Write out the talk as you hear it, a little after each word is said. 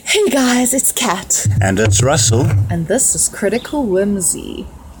Hey guys, it's Kat. And it's Russell. And this is Critical Whimsy.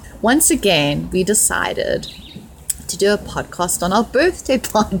 Once again, we decided to do a podcast on our birthday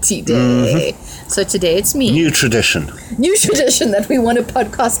party day. So today it's me. New tradition that we want to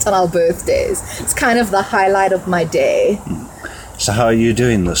podcast on our birthdays. It's kind of the highlight of my day. So how are you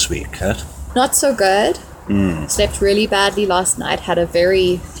doing this week, Kat? Not so good. Slept really badly last night. Had a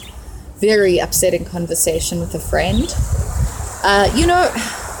very, very upsetting conversation with a friend.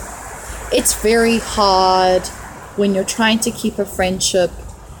 It's very hard when you're trying to keep a friendship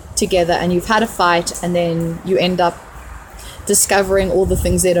together and you've had a fight and then you end up discovering all the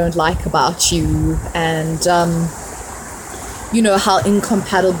things they don't like about you and how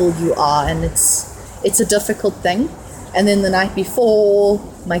incompatible you are, and it's a difficult thing. And then the night before,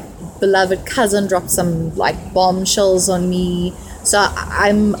 my beloved cousin dropped some like bombshells on me, so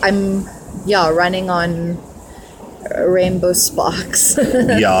I'm running on rainbow sparks.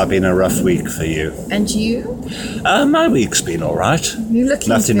 Yeah, been a rough week for you. And you? My week's been all right. You're looking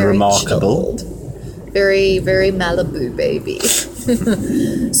nothing very remarkable. Chilled. Very, very Malibu, baby.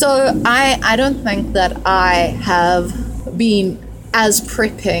 So I don't think that I have been as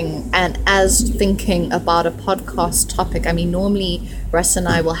prepping and as thinking about a podcast topic. I mean, normally Russ and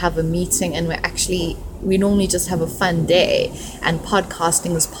I will have a meeting and we normally just have a fun day, and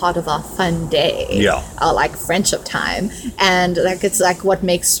podcasting is part of our fun day. Yeah. Our like friendship time. And it's like what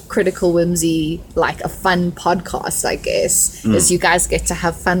makes Critical Whimsy like a fun podcast, I guess, is you guys get to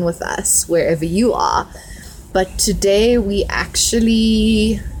have fun with us wherever you are. But today we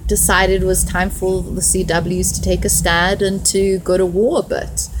actually decided it was time for the CWs to take a stand and to go to war a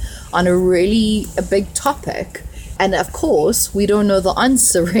bit on a big topic. And of course, we don't know the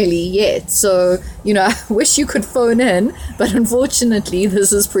answer really yet. So, I wish you could phone in, but unfortunately,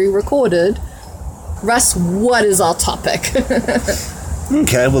 this is pre-recorded. Russ, what is our topic?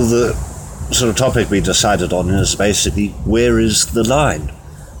 Okay, well, the sort of topic we decided on is basically, where is the line?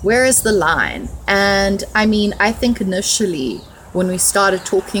 Where is the line? And I mean, I think initially, when we started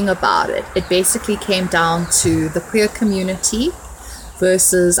talking about it, it basically came down to the queer community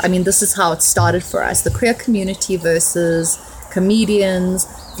versus, this is how it started for us, the queer community versus comedians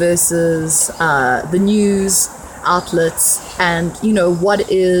versus the news outlets, and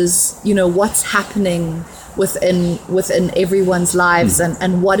what's happening within everyone's lives,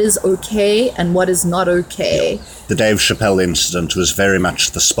 and what is okay and what is not okay. Yeah. The Dave Chappelle incident was very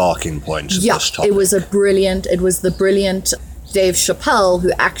much the sparking point of this topic. It was the brilliant Dave Chappelle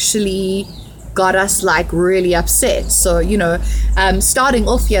who actually got us like really upset. So, starting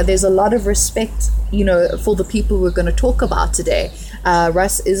off here, there's a lot of respect, for the people we're going to talk about today.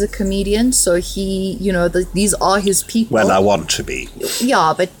 Russ is a comedian, so he, these are his people. Well, I want to be.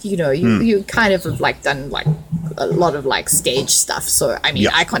 Yeah, but, you kind of have like done like a lot of like stage stuff. So,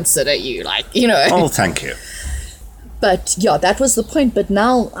 I consider you like, Oh, thank you. But yeah, that was the point. But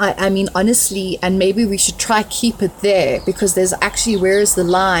now, I mean, honestly, and maybe we should try keep it there, because there's actually, where is the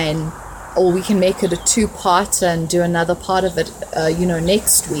line? Or we can make it a 2-part and do another part of it,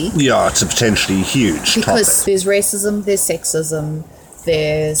 next week. Yeah, it's a potentially huge topic. Because there's racism, there's sexism,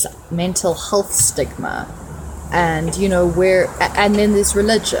 there's mental health stigma, and, and then there's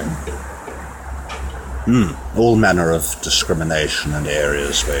religion. All manner of discrimination and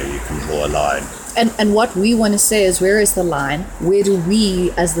areas where you can draw a line. And what we want to say is, where is the line? Where do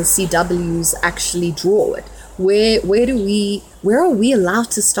we, as the CWs, actually draw it? Where are we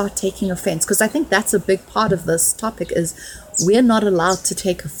allowed to start taking offense? Because I think that's a big part of this topic, is we're not allowed to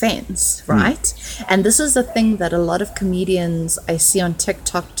take offense, right? And this is a thing that a lot of comedians I see on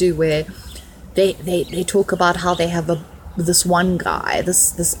TikTok do, where they talk about how they have this one guy,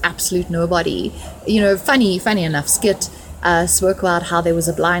 this absolute nobody, funny enough skit, spoke about how there was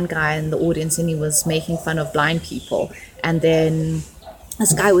a blind guy in the audience and he was making fun of blind people, and then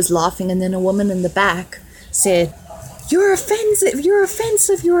this guy was laughing, and then a woman in the back said, you're offensive, you're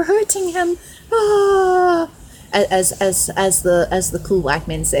hurting him, as the cool white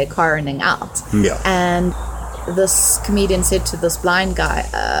men say, coroning out. Yeah. And this comedian said to this blind guy,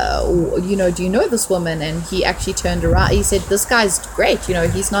 do you know this woman? And he actually turned around. He said, this guy's great,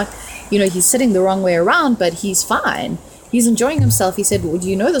 he's not, he's sitting the wrong way around, but he's fine, he's enjoying himself. He said, well, do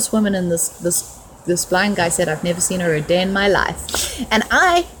you know this woman? And this blind guy said, I've never seen her a day in my life. And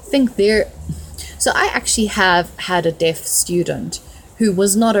I think so I actually have had a deaf student who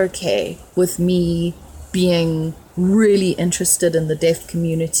was not okay with me being really interested in the deaf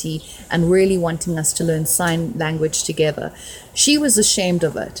community and really wanting us to learn sign language together. She was ashamed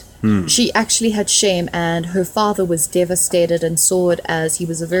of it. She actually had shame, and her father was devastated and saw it as, he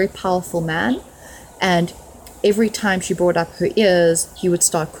was a very powerful man, and every time she brought up her ears, he would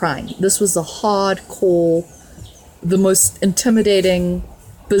start crying. This was a hardcore, the most intimidating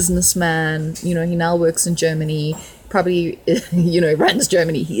businessman. You know, he now works in Germany, probably, you know, runs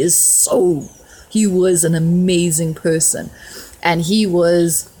Germany. He was an amazing person. And he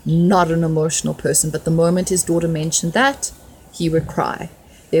was not an emotional person. But the moment his daughter mentioned that, he would cry.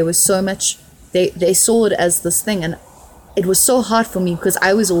 There was so much, they saw it as this thing. And it was so hard for me because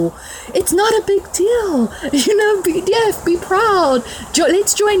I was all, it's not a big deal, you know, be deaf, be proud,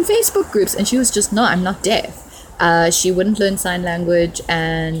 let's join Facebook groups. And she was just, no, I'm not deaf. She wouldn't learn sign language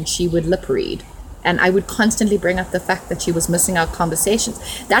and she would lip read. And I would constantly bring up the fact that she was missing out conversations.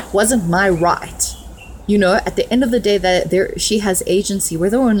 That wasn't my right. You know, at the end of the day, she has agency,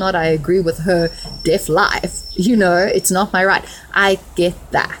 whether or not I agree with her deaf life. You know, it's not my right. I get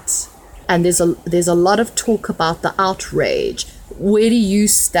that. And there's a lot of talk about the outrage. Where do you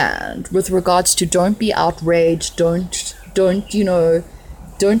stand with regards to don't be outraged, don't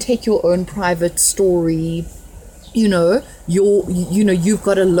take your own private story, you've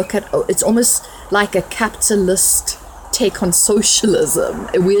got to look at, it's almost like a capitalist take on socialism,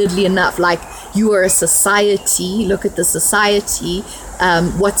 weirdly enough, like you are a society, look at the society,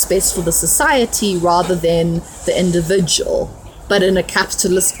 what's best for the society rather than the individual, but in a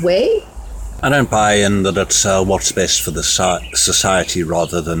capitalist way. I don't buy in that it's what's best for the society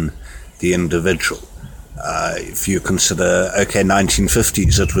rather than the individual. If you consider,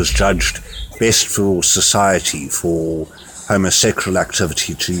 1950s, it was judged best for society for homosexual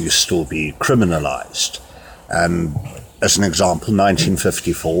activity to still be criminalized. And as an example,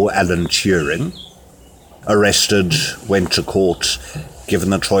 1954, Alan Turing, arrested, went to court, given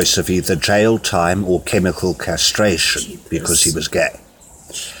the choice of either jail time or chemical castration because he was gay.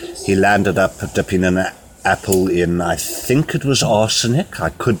 He landed up dipping an apple in, I think it was arsenic, I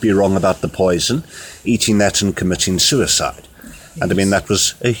could be wrong about the poison, eating that and committing suicide. And I mean, that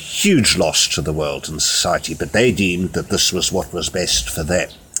was a huge loss to the world and society, but they deemed that this was what was best for them.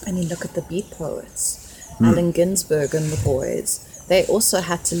 I mean, look at the Beat Poets, Allen Ginsberg and the boys. They also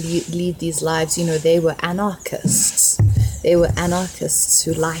had to lead these lives, they were anarchists. They were anarchists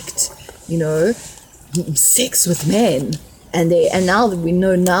who liked, sex with men. And now that we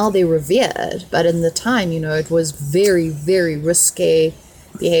know, now they're revered, but in the time, it was very, very risque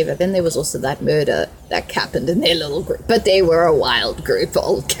behavior. Then there was also that murder that happened in their little group, but they were a wild group,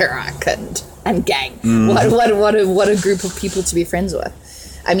 old Kerouac and gang. What a group of people to be friends with.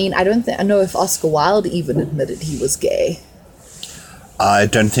 I mean, I know if Oscar Wilde even admitted he was gay. I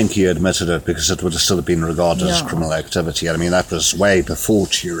don't think he admitted it because it would have still been regarded as criminal activity. I mean, that was way before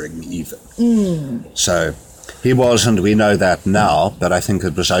Turing even. So he was, and we know that now, but I think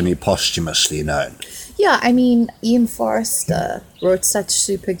it was only posthumously known. Yeah, I mean, Ian Forster wrote such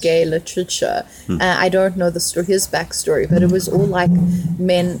super gay literature. I don't know his backstory, but it was all like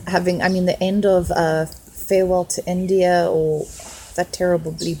men having, the end of Farewell to India, or that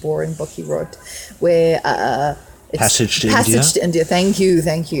terribly boring book he wrote, where Passage to India. Thank you.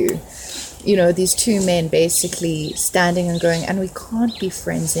 These two men basically standing and going, and we can't be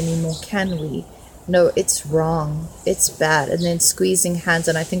friends anymore, can we? No, it's wrong. It's bad. And then squeezing hands,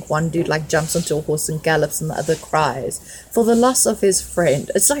 and I think one dude jumps onto a horse and gallops, and the other cries for the loss of his friend.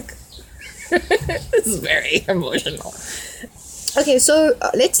 It's like, this is very emotional. Okay, so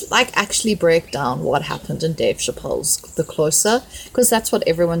let's actually break down what happened in Dave Chappelle's The Closer, because that's what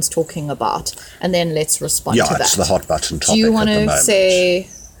everyone's talking about, and then let's respond to that. Yeah, it's the hot button topic. Do you want to say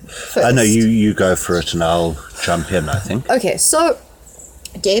first? I know you go for it, and I'll jump in, I think. Okay, so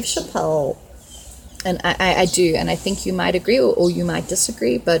Dave Chappelle, and I do, and I think you might agree or you might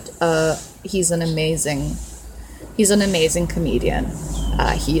disagree, but he's an amazing comedian.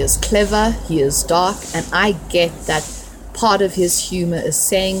 He is clever, he is dark, and I get that part of his humor is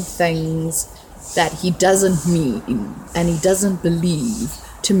saying things that he doesn't mean and he doesn't believe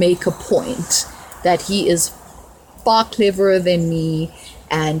to make a point, that he is far cleverer than me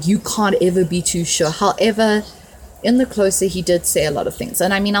and you can't ever be too sure. However, in The Closer, he did say a lot of things.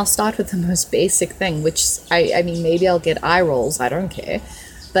 And I'll start with the most basic thing, which maybe I'll get eye rolls. I don't care.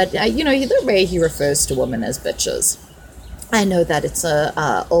 But, the way he refers to women as bitches. I know that it's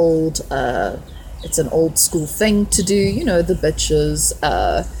it's an old school thing to do, the bitches,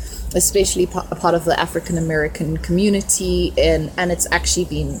 especially a part of the African American community, and it's actually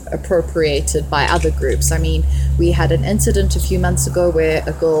been appropriated by other groups. We had an incident a few months ago where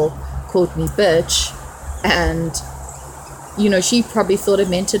a girl called me bitch, and she probably thought it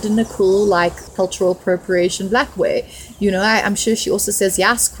meant it in a cool, cultural appropriation black way. I'm sure she also says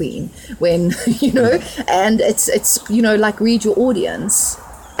 "Yas Queen" when, and it's read your audience.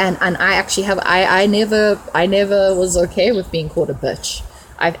 And I actually have, I never was okay with being called a bitch.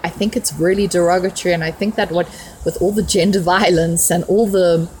 I think it's really derogatory, and I think that with all the gender violence and all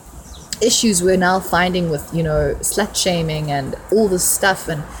the issues we're now finding with, slut shaming and all this stuff,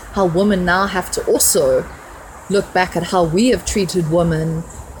 and how women now have to also look back at how we have treated women,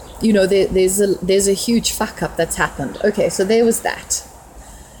 there's a huge fuck up that's happened. Okay, so there was that.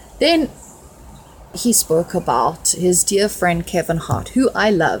 Then he spoke about his dear friend Kevin Hart, who I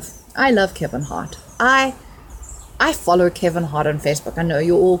love. I love Kevin Hart. I follow Kevin Hart on Facebook. I know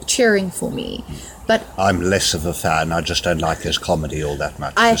you're all cheering for me, but I'm less of a fan. I just don't like his comedy all that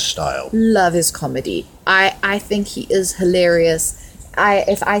much, his style. Love his comedy. I think he is hilarious.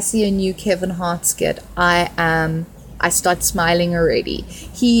 If I see a new Kevin Hart skit, I start smiling already.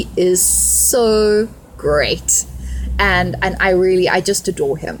 He is so great, and I just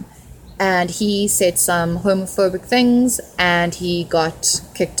adore him. And he said some homophobic things, and he got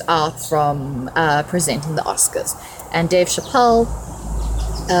kicked out from presenting the Oscars. And Dave Chappelle,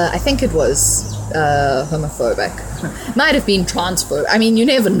 I think it was homophobic. Might have been transphobic. I mean, you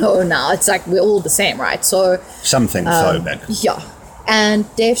never know now. It's like we're all the same, right? So something phobic. Yeah. And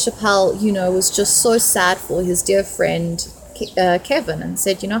Dave Chappelle, was just so sad for his dear friend Kevin, and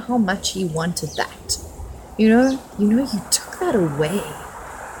said, how much he wanted that. You took that away.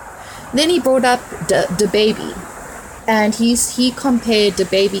 Then he brought up DaBaby, and he compared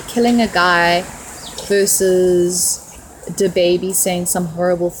DaBaby killing a guy versus DaBaby saying some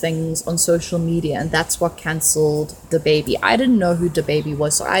horrible things on social media, and that's what cancelled DaBaby. I didn't know who DaBaby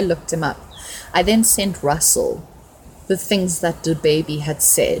was, so I looked him up. I then sent Russell the things that DaBaby had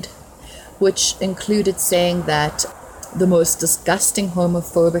said, which included saying that the most disgusting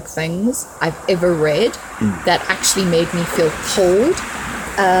homophobic things I've ever read that actually made me feel cold.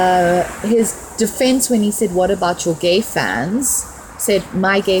 His defense when he said, "What about your gay fans?" said,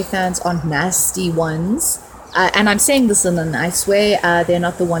 "My gay fans aren't nasty ones." And I'm saying this in a nice way. They're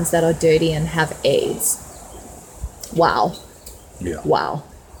not the ones that are dirty and have AIDS. Wow. Yeah. Wow.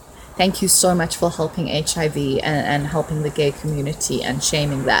 Thank you so much for helping HIV and helping the gay community and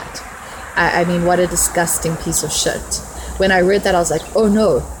shaming that. I mean, what a disgusting piece of shit. When I read that, I was like, oh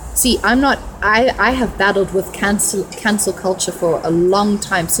no. See, I have battled with cancel culture for a long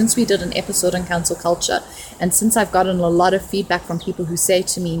time, since we did an episode on cancel culture, and since I've gotten a lot of feedback from people who say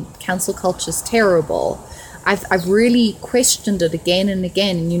to me, cancel culture is terrible. I've really questioned it again and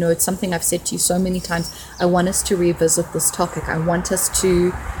again, and it's something I've said to you so many times. I want us to revisit this topic. I want us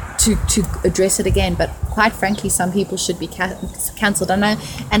to address it again, but quite frankly, some people should be cancelled.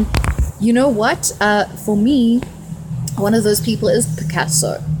 And you know what? For me, one of those people is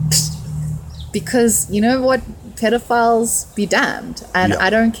Picasso. Because you know what, pedophiles be damned, and I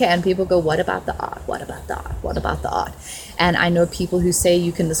don't care. And people go, what about the art? What about the art? What about the art? And I know people who say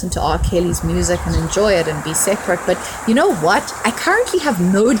you can listen to R. Kelly's music and enjoy it and be separate, but you know what? I currently have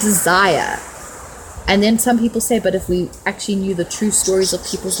no desire. And then some people say, but if we actually knew the true stories of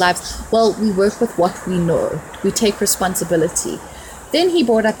people's lives, well, we work with what we know. We take responsibility. Then he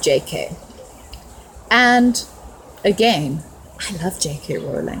brought up JK. And again, I love JK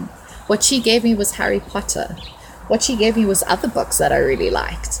Rowling. What she gave me was Harry Potter. What she gave me was other books that I really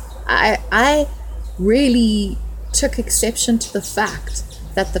liked. I really took exception to the fact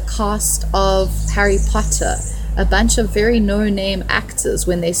that the cast of Harry Potter, a bunch of very no-name actors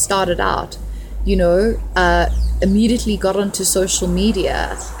when they started out, immediately got onto social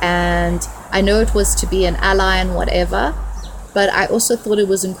media. And I know it was to be an ally and whatever, but I also thought it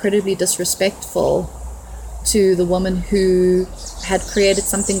was incredibly disrespectful to the woman who had created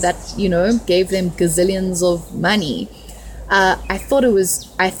something that, gave them gazillions of money. I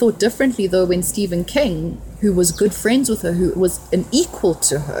thought differently though when Stephen King, who was good friends with her, who was an equal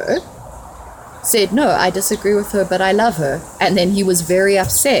to her, said, no, I disagree with her, but I love her. And then he was very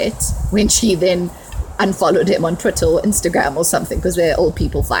upset when she then unfollowed him on Twitter or Instagram or something, because they're old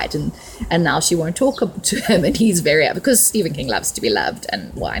people fight, and now she won't talk to him, and he's very upset because Stephen King loves to be loved,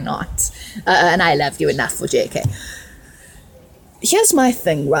 and why not? And I love you enough for JK. Here's my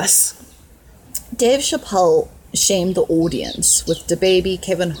thing, Russ. Dave Chappelle shamed the audience with DaBaby,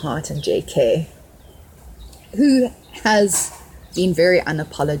 Kevin Hart, and JK, who has been very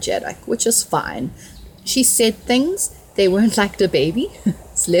unapologetic, which is fine. She said things, they weren't like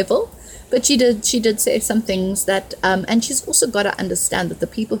DaBaby's level, but she did say some things that, and she's also got to understand that the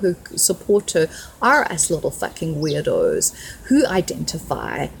people who support her are us little fucking weirdos who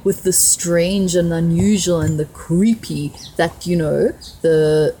identify with the strange and unusual and the creepy that,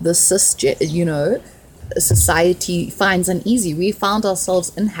 the cis, society finds uneasy. We found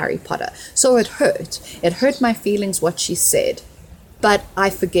ourselves in Harry Potter. So it hurt. It hurt my feelings what she said. But I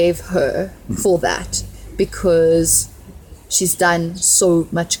forgave her for that because she's done so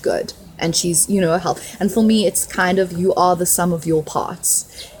much good and she's, help. And for me, it's kind of, you are the sum of your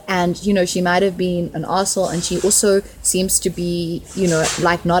parts. And, she might have been an arsehole, and she also seems to be,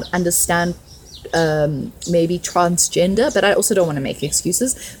 like not understand maybe transgender, but I also don't want to make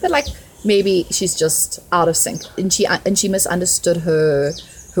excuses. But like maybe she's just out of sync, and she misunderstood her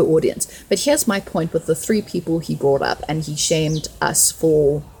audience. But here's my point with the 3 people he brought up, and he shamed us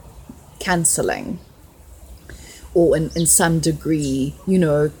for cancelling, or in some degree,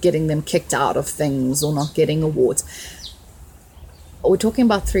 getting them kicked out of things or not getting awards. We're talking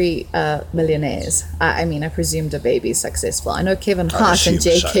about 3 millionaires. I mean, I presume DaBaby is successful. I know Kevin Hart and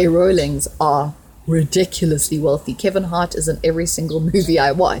J.K. Rowling's are ridiculously wealthy. Kevin Hart is in every single movie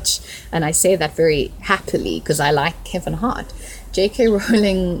I watch, and I say that very happily because I like Kevin Hart. J.K.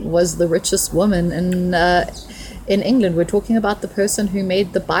 Rowling was the richest woman in England. We're talking about the person who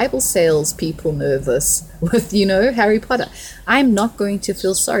made the Bible sales people nervous with, Harry Potter. I'm not going to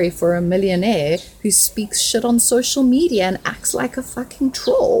feel sorry for a millionaire who speaks shit on social media and acts like a fucking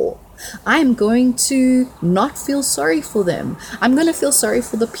troll. I'm going to not feel sorry for them. I'm going to feel sorry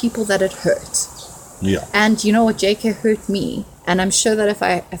for the people that it hurt. Yeah. And you know what, JK hurt me. And I'm sure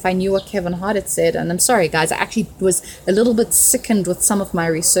that if I knew what Kevin Hart had said, and I'm sorry guys, I actually was a little bit sickened with some of my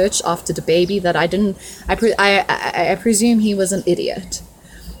research after DaBaby that I presume he was an idiot.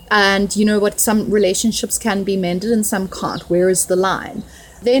 And you know what, some relationships can be mended and some can't. Where is the line?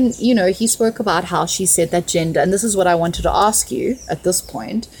 Then, he spoke about how she said that gender, and this is what I wanted to ask you at this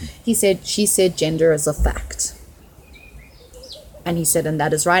point. She said gender is a fact. And he said, and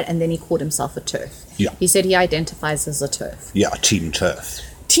that is right. And then he called himself a TERF. Yeah. He said he identifies as a TERF. Yeah, Team TERF.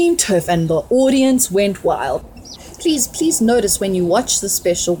 Team TERF, and the audience went wild. Please notice when you watch the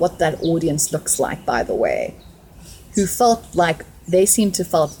special what that audience looks like, by the way, who felt like they seemed to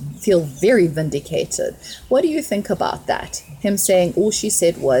feel very vindicated. What do you think about that? Him saying all she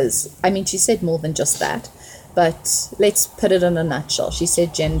said was, she said more than just that, but let's put it in a nutshell. She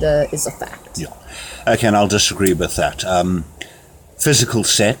said gender is a fact. Yeah. Okay, and I'll disagree with that. Physical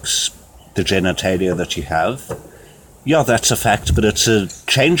sex, the genitalia that you have, yeah, that's a fact, but it's a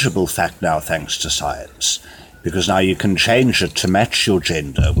changeable fact now thanks to science, because now you can change it to match your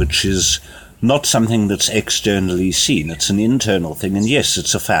gender, which is not something that's externally seen. It's an internal thing, and yes,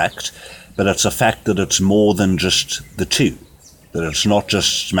 it's a fact, but it's a fact that it's more than just the two, that it's not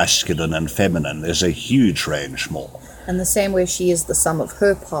just masculine and feminine. There's a huge range more. And the same way she is the sum of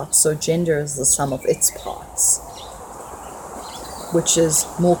her parts, so gender is the sum of its parts, which is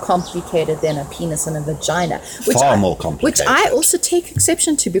more complicated than a penis and a vagina. Far more complicated. Which I also take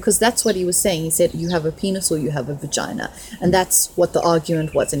exception to, because that's what he was saying. He said, you have a penis or you have a vagina. And that's what the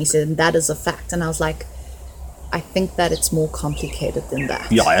argument was. And he said, and that is a fact. And I was like, I think that it's more complicated than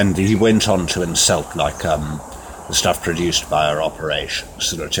that. Yeah, and he went on to insult, the stuff produced by our operations,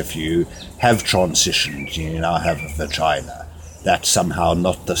 so that if you have transitioned, you now have a vagina. That's somehow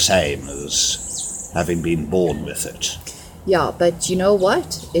not the same as having been born with it. Yeah, but you know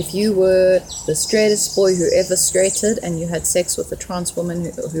what? If you were the straightest boy who ever straighted and you had sex with a trans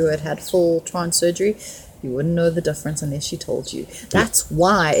woman who had full trans surgery, you wouldn't know the difference unless she told you. That's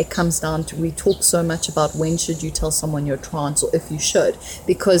why it comes down to, we talk so much about when should you tell someone you're trans, or if you should,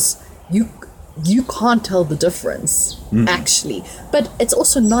 because you can't tell the difference, actually. But it's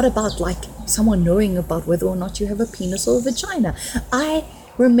also not about someone knowing about whether or not you have a penis or a vagina. I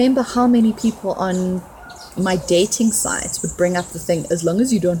remember how many people on my dating sites would bring up the thing, as long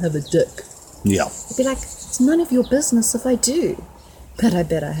as you don't have a dick. Yeah. I'd be like, it's none of your business if I do, but I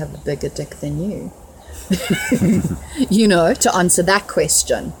bet I have a bigger dick than you. To answer that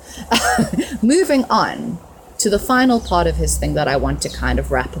question. Moving on to the final part of his thing that I want to kind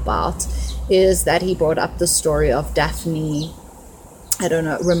of rap about is that he brought up the story of Daphne, I don't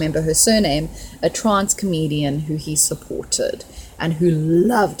know, remember her surname, a trans comedian who he supported and who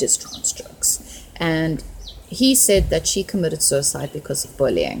loved his trans jokes. And he said that she committed suicide because of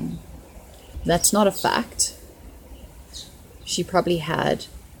bullying. That's not a fact. She probably had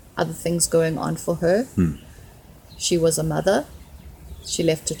other things going on for her. She was a mother. She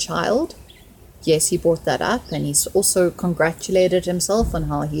left a child. Yes, he brought that up, and he's also congratulated himself on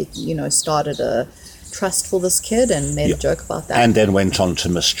how he, started a trust for this kid and made a joke about that. And then went on to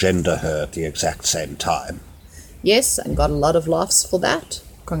misgender her at the exact same time. Yes, and got a lot of laughs for that.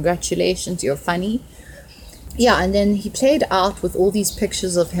 Congratulations, you're funny. Yeah, and then he played out with all these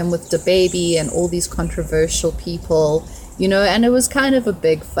pictures of him with DaBaby and all these controversial people, and it was kind of a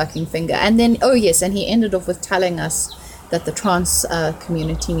big fucking finger. And then, and he ended off with telling us that the trans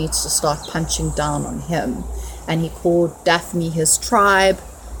community needs to start punching down on him. and he called Daphne his tribe.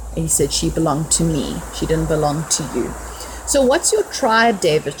 And he said she belonged to me. She didn't belong to you. So what's your tribe,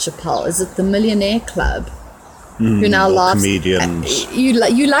 David Chappelle? Is it the Millionaire Club? Who now laughs? Comedians. You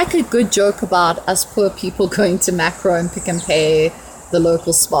like a good joke about us poor people going to Macro and Pick and Pay, the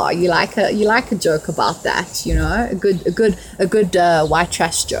local spa. You like a joke about that, you know, a good white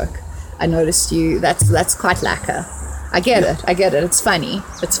trash joke. I noticed you. That's quite lacquer. I get it. It's funny.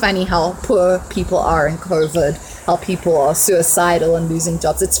 It's funny how poor people are in COVID, how people are suicidal and losing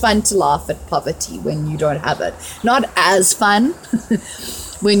jobs. It's fun to laugh at poverty when you don't have it. Not as fun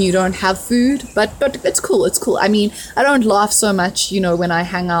when you don't have food, but it's cool. It's cool. I mean, I don't laugh so much, you know, when I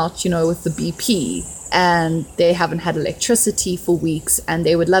hang out, you know, with the BP and they haven't had electricity for weeks and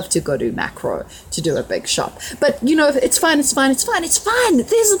they would love to go to Macro to do a big shop. But, you know, it's fine. There's the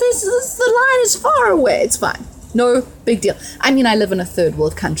line is far away. It's fine. No big deal. I mean, I live in a third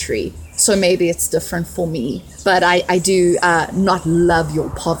world country, so maybe it's different for me. But I do not love your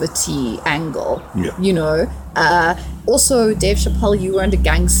poverty angle, you know. Also, Dave Chappelle, you weren't a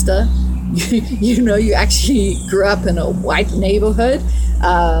gangster. You know, you actually grew up in a white neighborhood.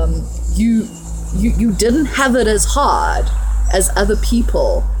 You didn't have it as hard as other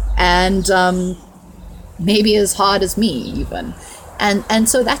people, and maybe as hard as me even. And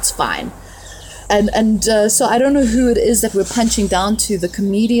so that's fine. And so I don't know who it is that we're punching down to, the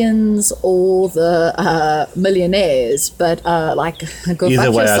comedians or the millionaires, but like, go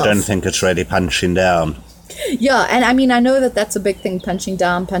either way, yourself. I don't think it's really punching down. Yeah, and I mean, I know that that's a big thing, punching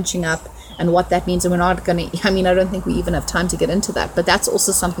down, punching up, and what that means. And we're not going to, I mean, I don't think we even have time to get into that, but that's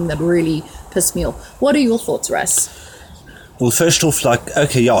also something that really pissed me off. What are your thoughts, Russ? Well, first off, like,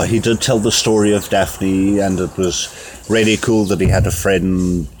 okay, yeah, he did tell the story of Daphne, and it was really cool that he had a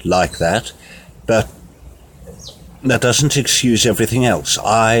friend like that. But that doesn't excuse everything else.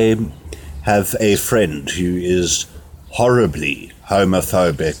 I have a friend who is horribly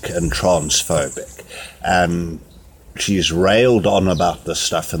homophobic and transphobic, and she's railed on about this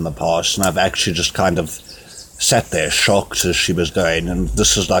stuff in the past, and I've actually just kind of sat there shocked as she was going, and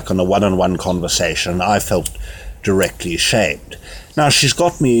this is like on a one-on-one conversation, and I felt directly shamed. Now, she's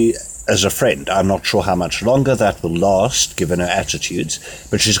got me as a friend. I'm not sure how much longer that will last, given her attitudes,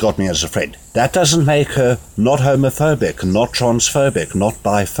 but she's got me as a friend. That doesn't make her not homophobic, not transphobic, not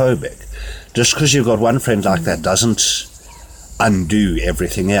biphobic. Just because you've got one friend like that doesn't undo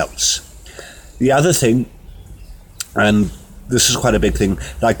everything else. The other thing, and this is quite a big thing,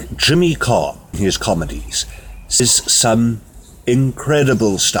 like Jimmy Carr, his comedies, says some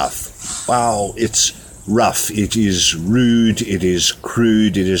incredible stuff. Wow, it's rough, it is rude, it is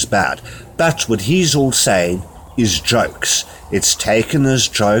crude, it is bad. But what he's all saying is jokes. It's taken as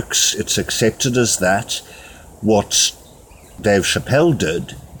jokes, it's accepted as that. What Dave Chappelle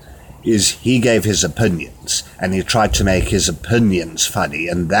did is he gave his opinions, and he tried to make his opinions funny,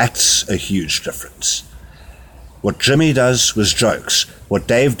 and that's a huge difference. What Jimmy does was jokes. What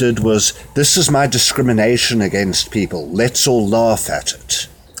Dave did was, this is my discrimination against people, let's all laugh at it.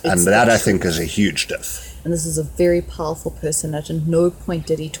 And that, I think, is a huge diff. And this is a very powerful person. At no point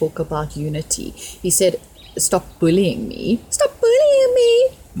did he talk about unity. He said, stop bullying me. Stop bullying me.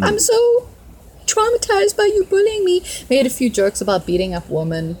 I'm so traumatized by you bullying me. Made a few jokes about beating up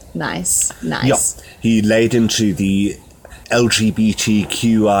women. Nice. Yeah. He laid into the LGBTQIAP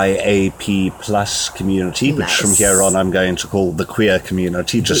plus community, which from here on I'm going to call the queer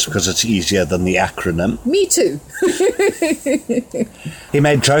community, just because it's easier than the acronym. Me too. He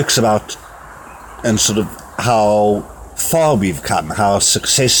made jokes about and sort of how far we've come, how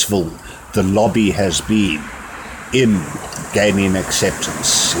successful the lobby has been in gaining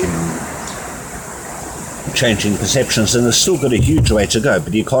acceptance, in changing perceptions, and there's still got a huge way to go.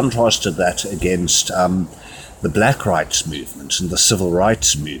 But he contrasted that against the Black Rights Movement and the Civil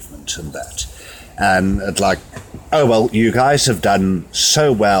Rights Movement and that. And it's like, oh, well, you guys have done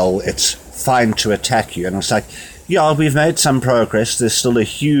so well, it's fine to attack you. And it's like, yeah, we've made some progress, there's still a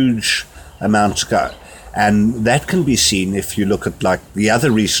huge amount to go. And that can be seen if you look at, like, the other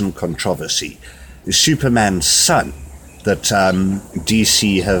recent controversy, the Superman's son that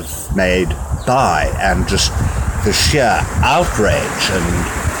DC have made bi, and just the sheer outrage and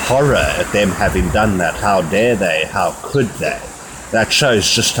horror at them having done that. How dare they? How could they? That shows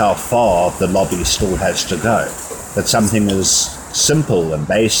just how far the lobby still has to go. That something as simple and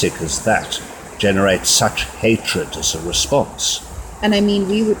basic as that generates such hatred as a response. And I mean,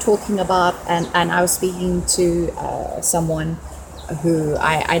 we were talking about, and I was speaking to someone who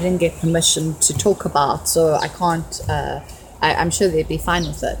I didn't get permission to talk about, so I can't, I'm sure they'd be fine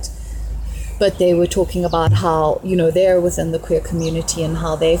with it. but they were talking about how, they're within the queer community and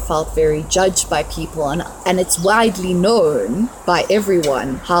how they felt very judged by people. And it's widely known by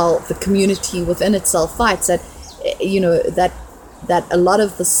everyone how the community within itself fights that, that a lot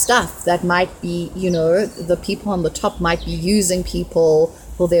of the stuff that might be, the people on the top might be using people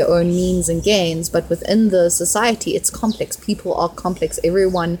for their own means and gains, but within the society, it's complex. People are complex.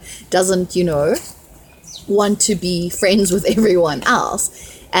 Everyone doesn't, want to be friends with everyone else.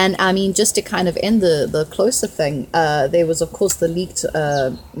 And I mean, just to kind of end the closer thing, there was, of course, the leaked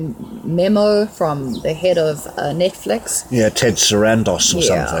memo from the head of Netflix. Yeah, Ted Sarandos or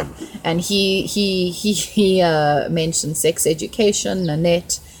something. And he mentioned sex education,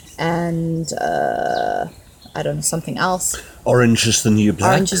 Nanette, and I don't know, something else. Orange is the New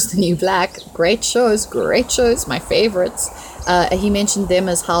Black. Orange is the New Black. Great shows, my favorites. He mentioned them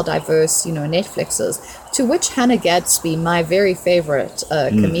as how diverse, Netflix is. To which Hannah Gadsby, my very favorite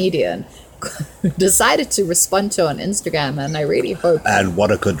comedian, decided to respond to on Instagram, and I really hope. And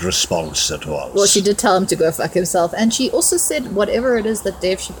what a good response it was. Well, she did tell him to go fuck himself, and she also said whatever it is that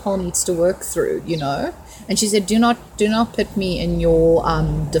Dave Chappelle needs to work through, And she said, do not put me in your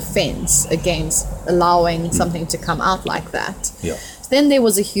defense against allowing something to come out like that. Yeah. Then there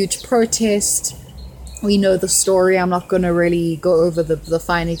was a huge protest. We know the story. I'm not going to really go over the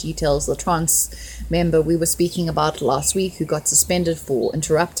finer details. The trans member we were speaking about last week who got suspended for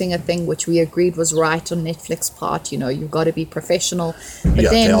interrupting a thing, which we agreed was right on Netflix part. You've got to be professional. But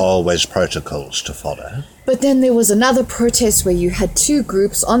there are always protocols to follow. But then there was another protest where you had two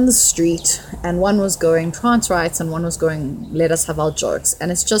groups on the street, and one was going trans rights and one was going let us have our jokes. And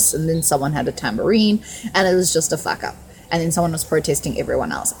then someone had a tambourine, and it was just a fuck up. And then someone was protesting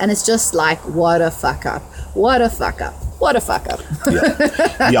everyone else. And it's just like, what a fuck up. What a fuck up. What a fuck up.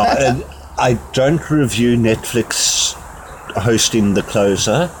 And I don't review Netflix hosting The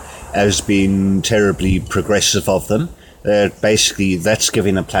Closer as being terribly progressive of them. Basically, that's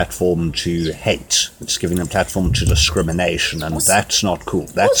giving a platform to hate. It's giving a platform to discrimination, and that's not cool.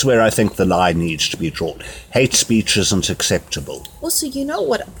 That's where I think the line needs to be drawn. Hate speech isn't acceptable. Also,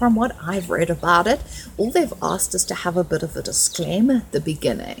 from what I've read about it, all they've asked is to have a bit of a disclaimer at the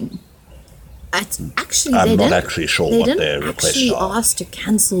beginning. I'm not actually sure what their requests are. They didn't actually ask to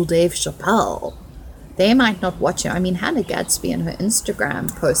cancel Dave Chappelle. They might not watch it. I mean, Hannah Gadsby in her Instagram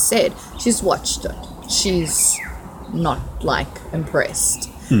post said she's watched it. She's not impressed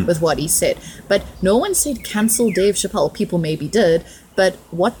with what he said, but no one said cancel Dave Chappelle. People maybe did, but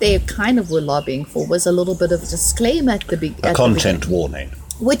what they kind of were lobbying for was a little bit of a disclaimer at the beginning, a content warning,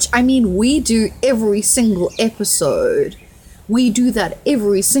 which I mean we do every single episode. We do that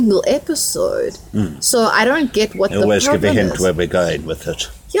every single episode. So I don't get what the problem is. Always give a hint where we're going with it.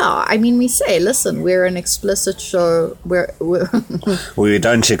 Yeah, I mean, we say, listen, we're an explicit show. We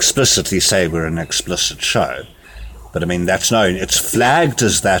don't explicitly say we're an explicit show. But I mean, that's known. It's flagged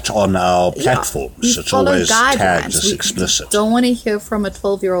as that on our platforms. It's always tagged as explicit. We don't want to hear from a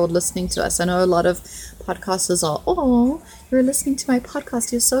 12-year-old listening to us. I know a lot of podcasters are, oh, you're listening to my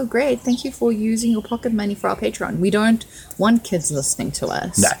podcast. You're so great. Thank you for using your pocket money for our Patreon. We don't want kids listening to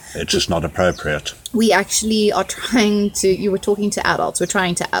us. No, it's just not appropriate. We actually are trying to, you were talking to adults. We're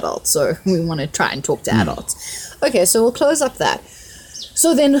trying to adults. So we want to try and talk to adults. Okay, so we'll close up that.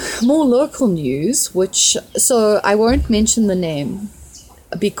 So then more local news, so I won't mention the name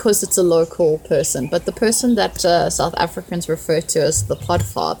because it's a local person, but the person that South Africans refer to as the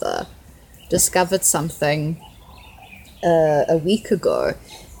Podfather discovered something a week ago.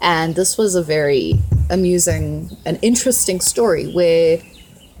 And this was a very amusing and interesting story where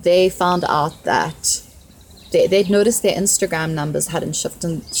they found out that they'd noticed their Instagram numbers hadn't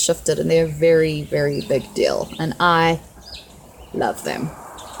shifted, and they're a very, very big deal. And I love them.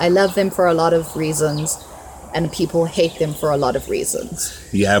 I love them for a lot of reasons, and people hate them for a lot of reasons.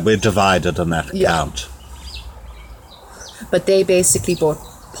 Yeah, we're divided on that account. But they basically brought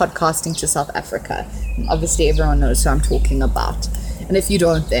podcasting to South Africa. And obviously everyone knows who I'm talking about. And if you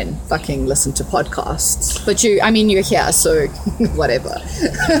don't, then fucking listen to podcasts. But you're here, so whatever.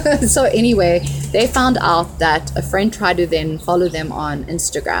 So anyway, they found out that a friend tried to then follow them on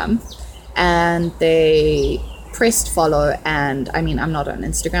Instagram, and they pressed follow, and I mean, I'm not on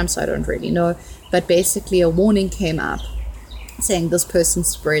Instagram, so I don't really know, but basically a warning came up saying this person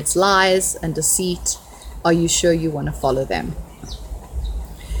spreads lies and deceit. Are you sure you want to follow them?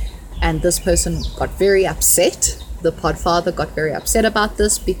 And this person got very upset. The Podfather got very upset about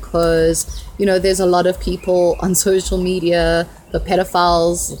this because, there's a lot of people on social media, the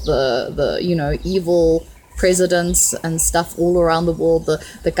pedophiles, the evil presidents and stuff all around the world.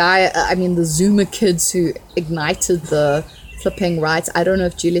 The guy, the Zoomer kids who ignited the flipping rights. I don't know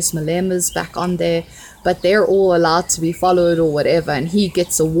if Julius Malema's back on there, but they're all allowed to be followed or whatever, and he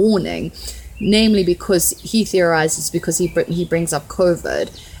gets a warning, namely because he theorizes because he brings up COVID,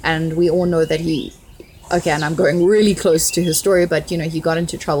 and we all know that okay, and I'm going really close to his story, but he got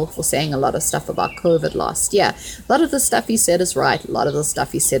into trouble for saying a lot of stuff about COVID last year. A lot of the stuff he said is right, a lot of the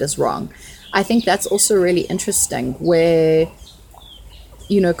stuff he said is wrong. I think that's also really interesting, where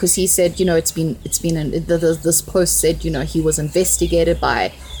because he said, it's been this post said, he was investigated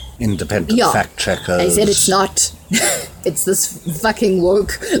by independent fact checkers. He said it's not. It's this fucking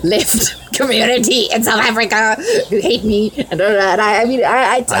woke left community in South Africa who hate me. And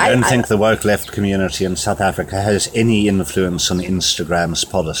I don't think the woke left community in South Africa has any influence on Instagram's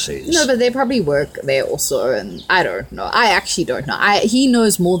policies. No, but they probably work there also, and I don't know. I actually don't know. He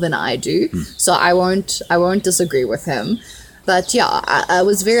knows more than I do, so I won't disagree with him. But yeah, I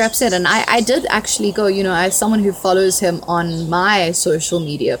was very upset, and I did actually go, as someone who follows him on my social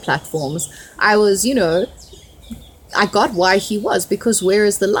media platforms, I was, I got why he was, because where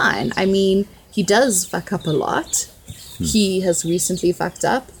is the line? I mean, he does fuck up a lot. He has recently fucked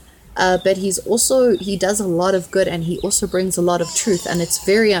up, but he does a lot of good, and he also brings a lot of truth, and it's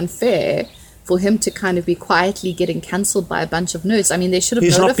very unfair for him to kind of be quietly getting cancelled by a bunch of nerds. I mean, they should have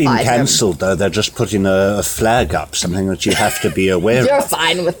notified him. He's not being cancelled, though. They're just putting a flag up, something that you have to be aware of. You're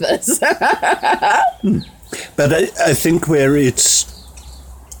fine with this. But I think where it's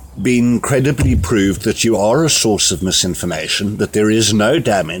been credibly proved that you are a source of misinformation, that there is no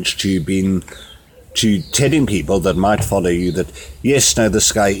damage to telling people that might follow you that, yes, no,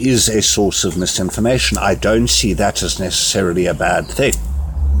 this guy is a source of misinformation. I don't see that as necessarily a bad thing.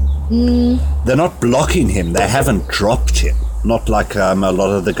 They're not blocking him. They haven't dropped him. Not like a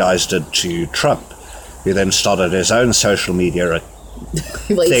lot of the guys did to Trump, who then started his own social media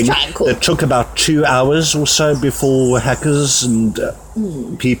thing that took about 2 hours or so before hackers and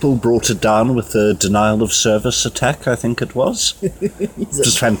people brought it down with a denial of service attack, I think it was.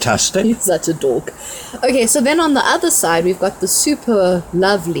 Just fantastic. He's such a dork. Okay, so then on the other side, we've got the super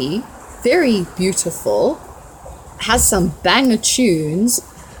lovely, very beautiful, has some banger tunes,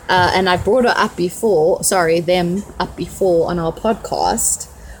 and I brought them up before on our podcast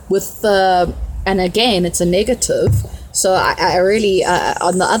with and again, it's a negative. So I really,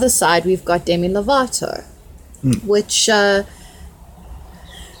 on the other side, we've got Demi Lovato, which, so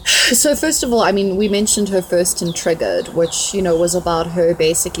first of all, I mean, we mentioned her first in Triggered, which, was about her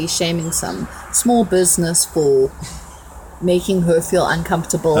basically shaming some small business for making her feel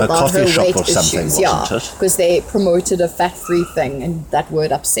uncomfortable about her weight issues. Yeah, because they promoted a fat-free thing and that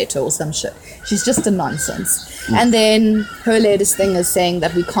word upset her or some shit. She's just a nonsense. And then her latest thing is saying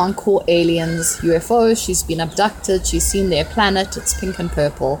that we can't call aliens UFOs. She's been abducted. She's seen their planet. It's pink and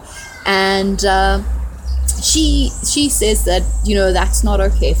purple. And she says that, that's not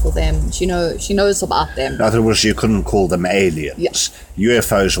okay for them. She knows about them. In other words, you couldn't call them aliens. Yeah.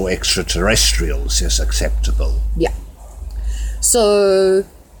 UFOs or extraterrestrials is acceptable. Yeah. So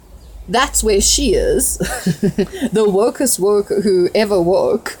that's where she is. The wokest woke who ever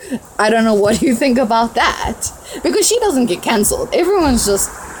woke. I don't know what you think about that. Because she doesn't get cancelled. Everyone's just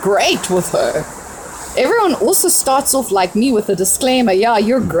great with her. Everyone also starts off like me with a disclaimer. Yeah,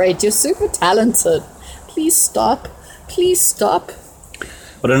 you're great. You're super talented. Please stop. Please stop.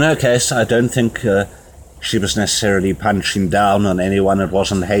 But in her case, I don't think she was necessarily punching down on anyone. It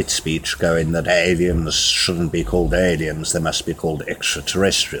wasn't hate speech going that aliens shouldn't be called aliens, they must be called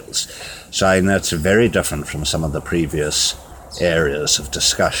extraterrestrials. So I know it's very different from some of the previous areas of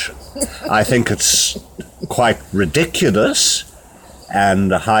discussion. I think it's quite ridiculous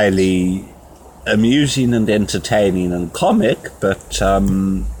and highly amusing and entertaining and comic, but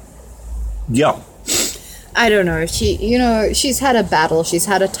yeah. I don't know. She's had a battle. She's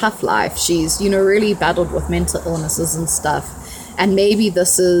had a tough life. She's, really battled with mental illnesses and stuff. And maybe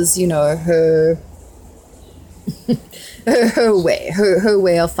this is, her her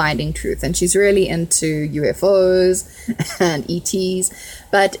way of finding truth. And she's really into UFOs and ETs.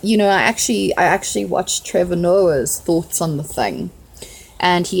 But, I actually watched Trevor Noah's thoughts on the thing.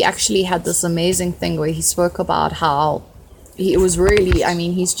 And he actually had this amazing thing where he spoke about how it was really,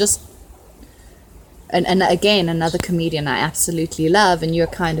 he's just, and again, another comedian I absolutely love and you're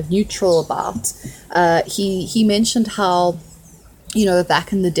kind of neutral about. He mentioned how,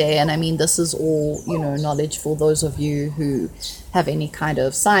 back in the day, and this is all, knowledge for those of you who have any kind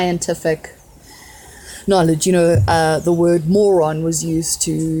of scientific knowledge, the word moron was used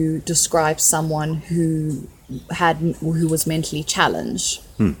to describe someone who was mentally challenged.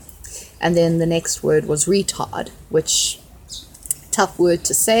 And then the next word was retard, which, tough word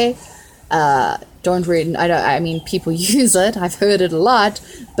to say. don't really, I mean, people use it. I've heard it a lot,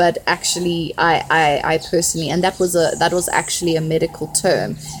 but actually, I personally, and that was actually a medical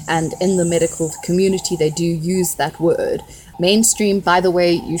term, and in the medical community, they do use that word. Mainstream, by the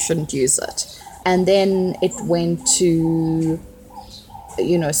way, you shouldn't use it. And then it went to,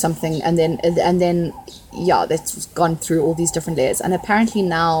 something, and then, yeah, that's gone through all these different layers. And apparently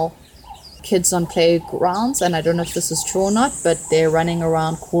now, kids on playgrounds, and I don't know if this is true or not, but they're running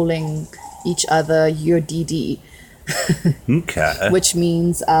around calling each other your DD. Okay. Which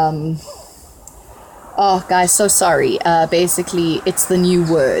means, oh, guys, so sorry. Basically, it's the new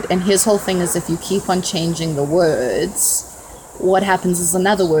word. And his whole thing is if you keep on changing the words, what happens is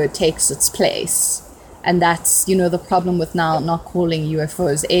another word takes its place. And that's, the problem with now not calling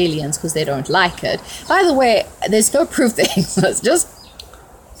UFOs aliens because they don't like it. By the way, there's no proof they exist. Just,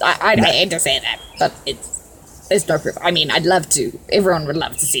 I hate to say that, but there's no proof. I mean, I'd love to. Everyone would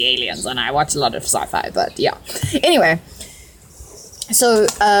love to see aliens, and I watch a lot of sci-fi, but yeah. Anyway, so,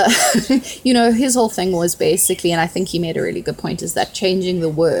 his whole thing was basically, and I think he made a really good point, is that changing the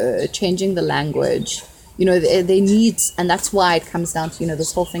word, changing the language, they need, and that's why it comes down to,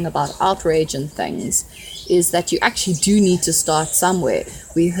 this whole thing about outrage and things, is that you actually do need to start somewhere.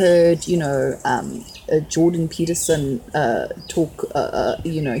 We heard, Jordan Peterson talk,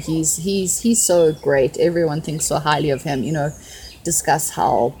 he's so great. Everyone thinks so highly of him, discuss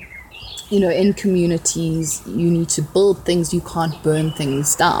how, in communities, you need to build things, you can't burn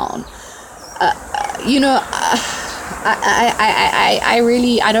things down.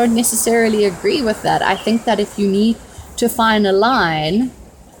 I don't necessarily agree with that. I think that if you need to find a line,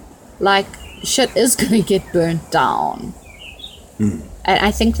 like, shit is going to get burnt down. And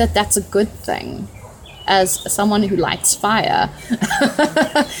I think that that's a good thing. As someone who likes fire.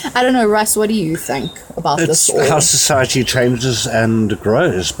 I don't know, Russ, what do you think about this? It's how society changes and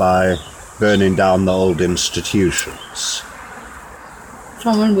grows by burning down the old institutions.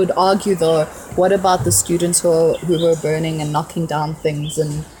 Someone would argue, though, what about the students who were burning and knocking down things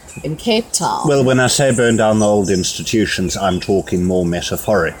in Cape Town? Well, when I say burn down the old institutions, I'm talking more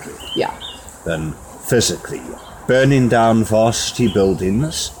metaphorically than physically. Burning down varsity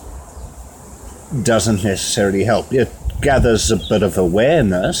buildings doesn't necessarily help. It gathers a bit of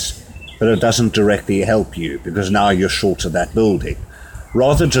awareness, but it doesn't directly help you because now you're short of that building.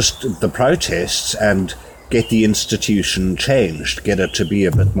 Rather just the protests and get the institution changed, get it to be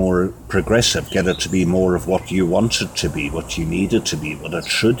a bit more progressive, get it to be more of what you want it to be, what you need it to be, what it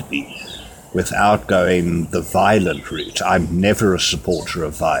should be, without going the violent route. I'm never a supporter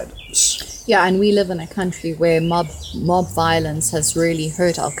of violence. Yeah, and we live in a country where mob violence has really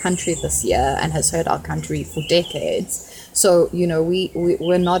hurt our country this year and has hurt our country for decades. So,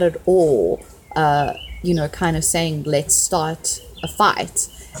 we're not at all, kind of saying, let's start a fight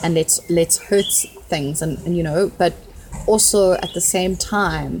and let's hurt things and but also at the same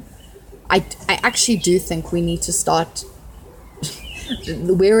time, I actually do think we need to start,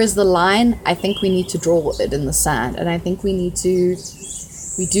 where is the line? I think we need to draw it in the sand, and I think we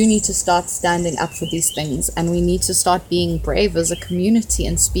do need to start standing up for these things, and we need to start being brave as a community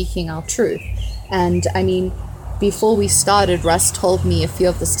and speaking our truth. And I mean, before we started, Russ told me a few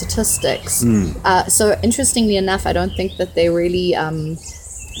of the statistics. So interestingly enough, I don't think that they really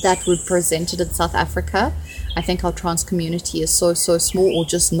that represented in South Africa. I think our trans community is so small, or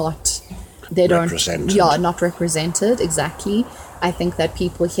just not, they don't, not represented, exactly. I think that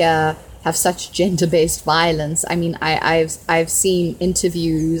people here have such gender-based violence. I mean, I've seen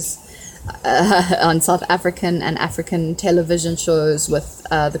interviews on South African and African television shows with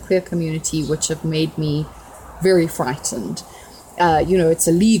the queer community, which have made me very frightened. It's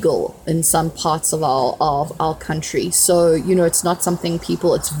illegal in some parts of our country. So, it's not something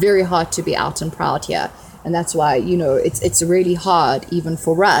it's very hard to be out and proud here. And that's why, it's really hard even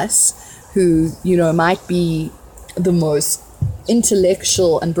for us who, might be the most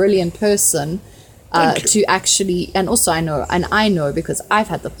intellectual and brilliant person to actually, and also I know because I've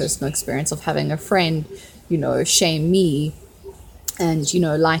had the personal experience of having a friend, shame me and,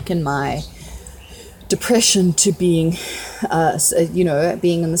 liken my depression to being,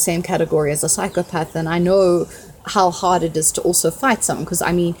 being in the same category as a psychopath. And I know how hard it is to also fight someone, because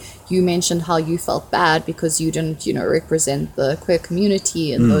I mean, you mentioned how you felt bad because you didn't, represent the queer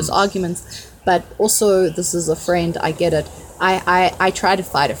community in those arguments. But also, this is a friend, I get it. I try to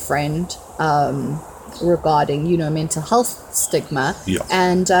fight a friend regarding, mental health stigma. Yeah.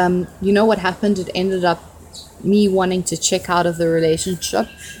 And what happened? It ended up me wanting to check out of the relationship,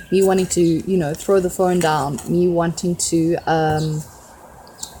 me wanting to, throw the phone down, me wanting to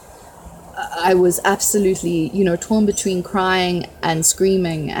I was absolutely, torn between crying and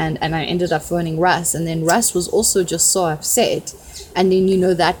screaming, and I ended up phoning Russ, and then Russ was also just so upset. And then,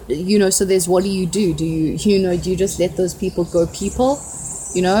 so there's, what do you do? Do you just let those people go people?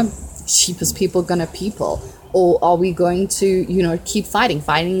 Cheapest people gonna people. Or are we going to, keep fighting?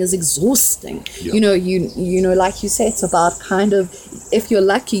 Fighting is exhausting. Yeah. Like you say, it's about kind of, if you're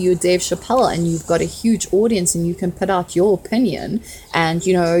lucky, you're Dave Chappelle and you've got a huge audience and you can put out your opinion, and,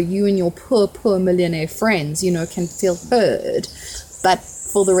 you and your poor millionaire friends, can feel heard. But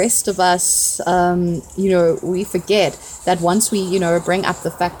for the rest of us, we forget that once we, bring up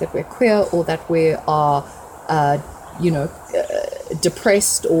the fact that we're queer, or that we are,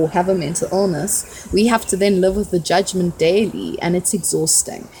 depressed or have a mental illness, we have to then live with the judgment daily, and it's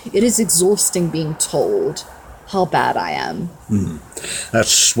exhausting. It is exhausting being told how bad I am.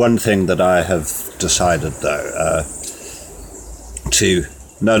 That's one thing that I have decided, though, to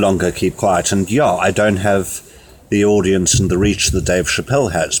no longer keep quiet. And I don't have the audience and the reach that Dave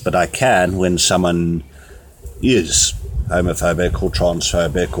Chappelle has, but I can when someone is homophobic or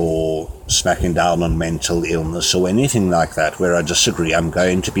transphobic or smacking down on mental illness or anything like that where I disagree. I'm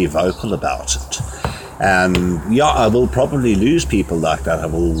going to be vocal about it. And I will probably lose people like that. I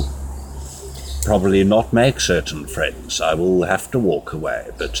will probably not make certain friends. I will have to walk away.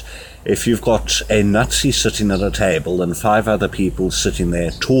 But if you've got a Nazi sitting at a table and 5 other people sitting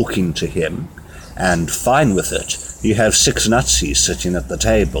there talking to him and fine with it, you have 6 Nazis sitting at the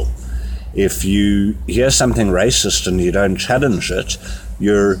table. If you hear something racist and you don't challenge it,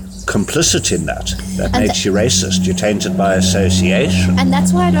 you're complicit in that. That makes you racist. You're tainted by association. And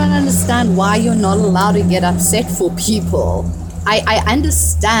that's why I don't understand why you're not allowed to get upset for people. I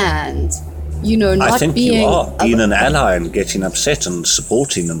understand, not I think being... you are. Being an ally and getting upset and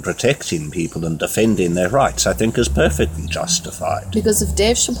supporting and protecting people and defending their rights, I think is perfectly justified. Because if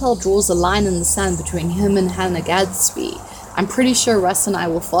Dave Chappelle draws a line in the sand between him and Hannah Gadsby, I'm pretty sure Russ and I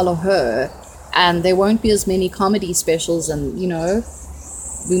will follow her, and there won't be as many comedy specials, and,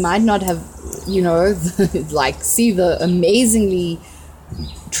 we might not have, see the amazingly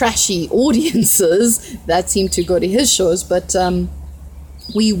trashy audiences that seem to go to his shows, but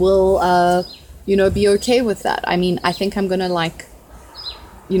we will, be okay with that. I mean, I think I'm going to,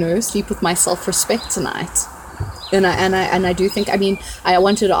 sleep with my self-respect tonight. And I do think, I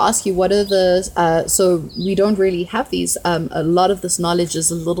wanted to ask you, what are the, so we don't really have these, a lot of this knowledge is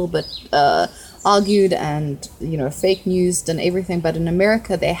a little bit argued and, fake news and everything, but in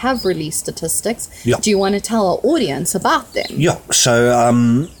America they have released statistics. Yeah. Do you want to tell our audience about them? Yeah, so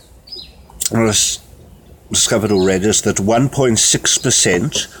I discovered or read is that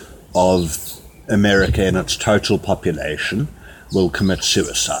 1.6% of America in its total population will commit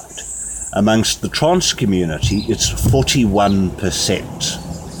suicide. Amongst the trans community, it's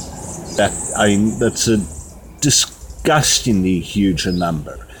 41%. That's a disgustingly huge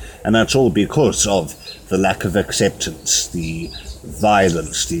number. And that's all because of the lack of acceptance, the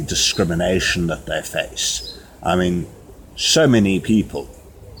violence, the discrimination that they face. So many people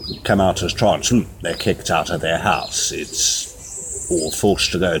who come out as trans, they're kicked out of their house. Or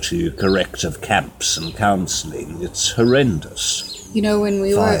forced to go to corrective camps and counselling. It's horrendous. When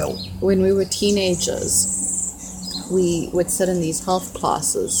we were teenagers, we would sit in these health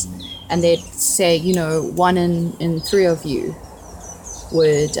classes, and they'd say, 1 in 3 of you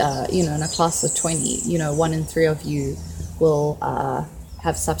would, in a class of 20, 1 in 3 of you will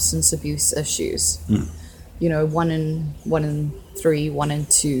have substance abuse issues. 1 in 3, 1 in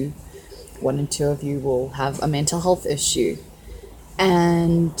 2, 1 in 2 of you will have a mental health issue,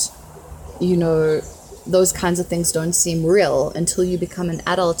 and those kinds of things don't seem real until you become an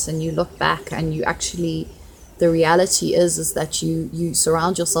adult and you look back and you actually, the reality is that you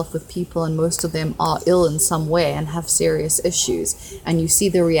surround yourself with people and most of them are ill in some way and have serious issues, and you see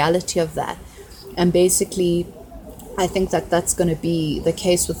the reality of that. And basically, I think that that's going to be the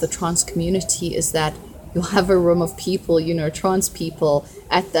case with the trans community, is that you'll have a room of people, trans people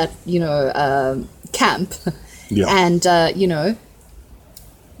at that, camp. Yeah. And,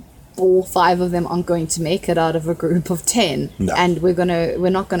 4 or 5 of them aren't going to make it out of a group of 10. No. And we're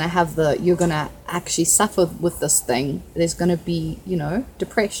not gonna have you're gonna actually suffer with this thing. There's gonna be,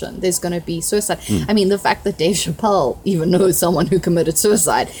 depression. There's gonna be suicide. The fact that Dave Chappelle even knows someone who committed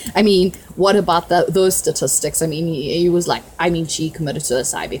suicide. What about those statistics? He was like, she committed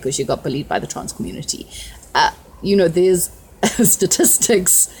suicide because she got bullied by the trans community. There's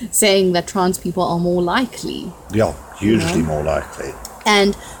statistics saying that trans people are more likely. Yeah, hugely more likely.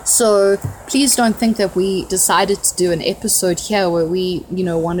 And so please don't think that we decided to do an episode here where we,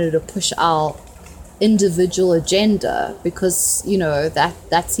 wanted to push our individual agenda, because, you know,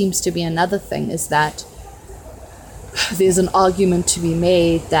 that seems to be another thing, is that there's an argument to be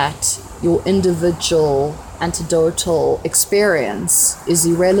made that your individual anecdotal experience is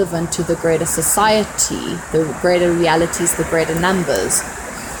irrelevant to the greater society, the greater realities, the greater numbers.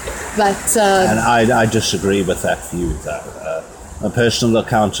 But and I disagree with that view, though. A personal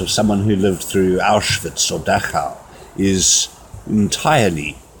account of someone who lived through Auschwitz or Dachau is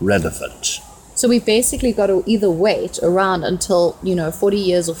entirely relevant. So we've basically got to either wait around until, 40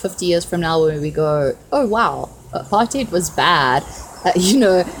 years or 50 years from now, where we go, oh, wow, apartheid was bad.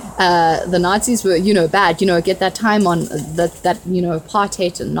 The Nazis were, bad. Get that time on that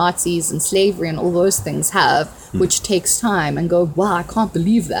apartheid and Nazis and slavery and all those things have, which takes time, and go, wow, I can't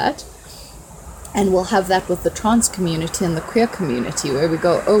believe that. And we'll have that with the trans community and the queer community, where we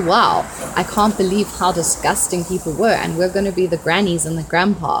go, oh, wow, I can't believe how disgusting people were. And we're going to be the grannies and the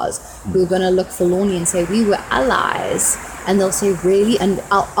grandpas who are going to look forlornly and say, we were allies. And they'll say, really? And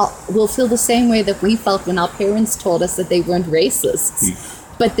we'll feel the same way that we felt when our parents told us that they weren't racists.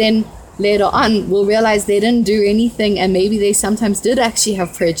 But then later on, we'll realize they didn't do anything, and maybe they sometimes did actually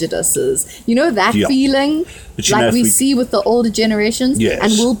have prejudices. You know, that feeling, like we see with the older generations,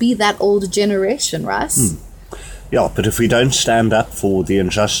 and we'll be that older generation, Russ. Yeah, but if we don't stand up for the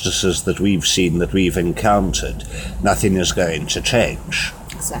injustices that we've seen, that we've encountered, nothing is going to change.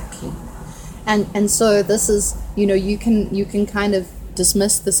 Exactly. And so this is, you can kind of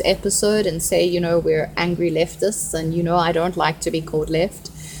dismiss this episode and say, we're angry leftists, and, I don't like to be called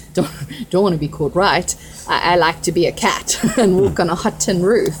left. Don't want to be called right. I like to be a cat and walk on a hot tin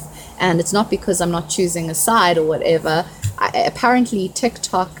roof. And it's not because I'm not choosing a side or whatever. Apparently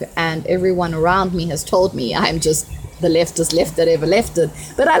TikTok and everyone around me has told me I'm just the leftest left that ever lefted.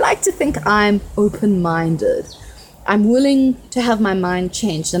 But I like to think I'm open-minded. I'm willing to have my mind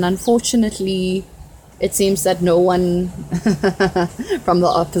changed. And unfortunately, it seems that no one from the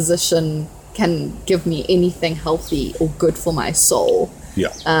opposition can give me anything healthy or good for my soul.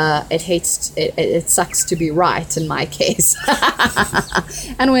 Yeah. It sucks to be right in my case.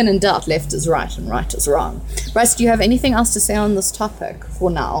 And when in doubt, left is right and right is wrong. Russ, do you have anything else to say on this topic for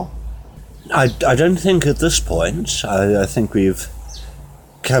now? I don't think at this point. I think we've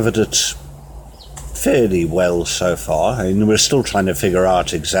covered it fairly well so far. I mean, we're still trying to figure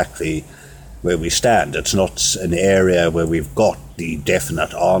out exactly where we stand. It's not an area where we've got the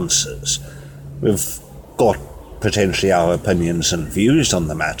definite answers. We've got potentially our opinions and views on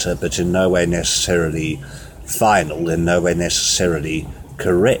the matter, but in no way necessarily final, in no way necessarily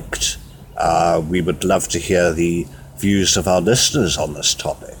correct. We would love to hear the views of our listeners on this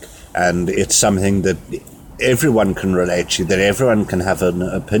topic, and it's something that everyone can relate to, that everyone can have an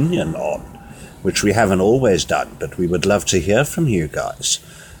opinion on, which we haven't always done, but we would love to hear from you guys.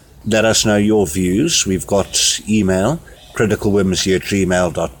 Let us know your views. We've got email,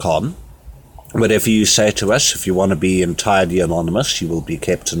 criticalwhimsy@gmail.com. Whatever you say to us, if you want to be entirely anonymous, you will be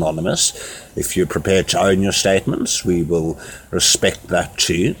kept anonymous. If you're prepared to own your statements, we will respect that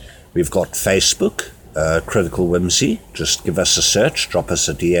too. We've got Facebook, Critical Whimsy. Just give us a search, drop us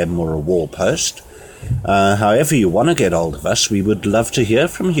a DM or a wall post. However you want to get hold of us, we would love to hear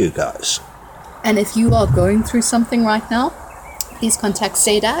from you guys. And if you are going through something right now, please contact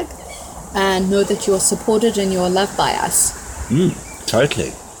SADAG and know that you're supported and you're loved by us.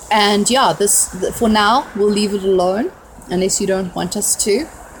 Totally. And for now, we'll leave it alone unless you don't want us to.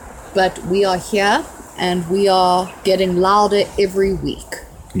 But we are here and we are getting louder every week.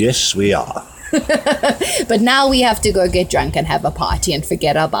 Yes, we are. But now we have to go get drunk and have a party and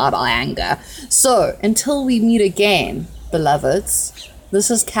forget about our anger. So until we meet again, beloveds,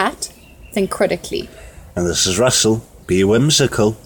 this is Kat. Think critically. And this is Russell. Be whimsical.